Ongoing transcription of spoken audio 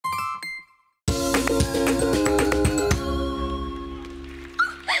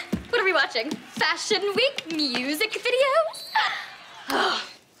watching Fashion Week music videos. Oh,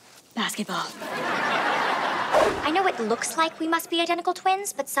 basketball. I know it looks like we must be identical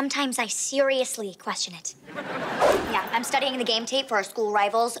twins, but sometimes I seriously question it. Yeah, I'm studying the game tape for our school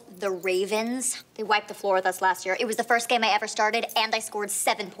rivals, the Ravens. They wiped the floor with us last year. It was the first game I ever started, and I scored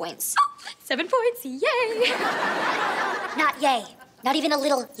 7 points. Oh, 7 points, yay! Not yay. Not even a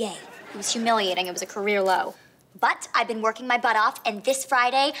little yay. It was humiliating. It was a career low. But I've been working my butt off, and this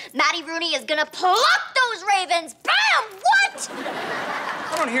Friday, Maddie Rooney is gonna pluck those Ravens. Bam! What?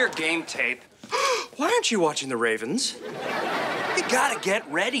 I don't hear game tape. Why aren't you watching the Ravens? You gotta get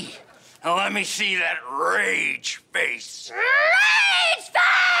ready. Now let me see that rage face. Rage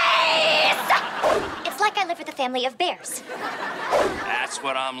face! It's like I live with a family of bears. That's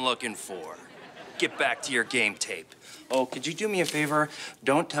what I'm looking for. Get back to your game tape. Oh, could you do me a favor?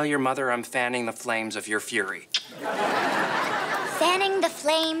 Don't tell your mother I'm fanning the flames of your fury. Fanning the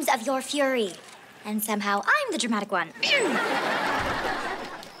flames of your fury. And somehow I'm the dramatic one.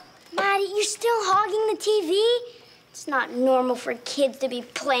 Maddie, you're still hogging the TV? It's not normal for kids to be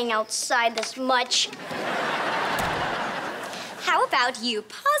playing outside this much. How about you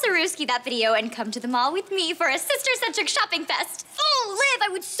pause-a-rooski that video and come to the mall with me for a sister-centric shopping fest? Oh, Liv, I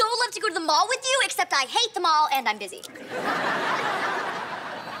would so love to go to the mall with you, except I hate the mall and I'm busy.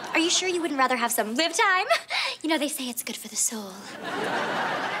 Are you sure you wouldn't rather have some Liv time? You know, they say it's good for the soul.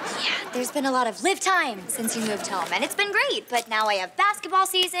 Yeah, there's been a lot of Liv time since you moved home, and it's been great, but now I have basketball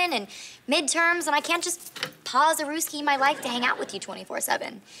season and midterms, and I can't just pause-a-rooski my life to hang out with you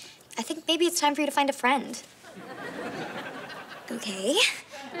 24/7. I think maybe it's time for you to find a friend. Okay.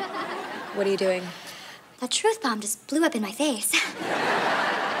 What are you doing? That truth bomb just blew up in my face.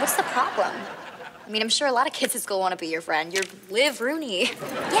 What's the problem? I mean, I'm sure a lot of kids at school want to be your friend. You're Liv Rooney.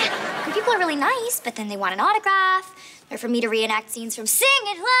 Yeah, and people are really nice, but then they want an autograph, or for me to reenact scenes from Sing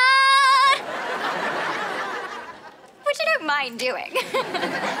It Loud! Which I don't mind doing. Do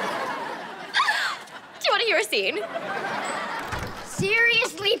you want to hear a scene?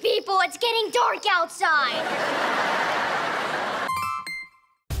 Seriously, people, it's getting dark outside.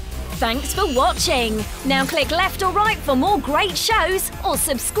 Thanks for watching. Now click left or right for more great shows, or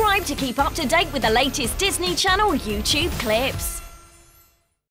subscribe to keep up to date with the latest Disney Channel YouTube clips.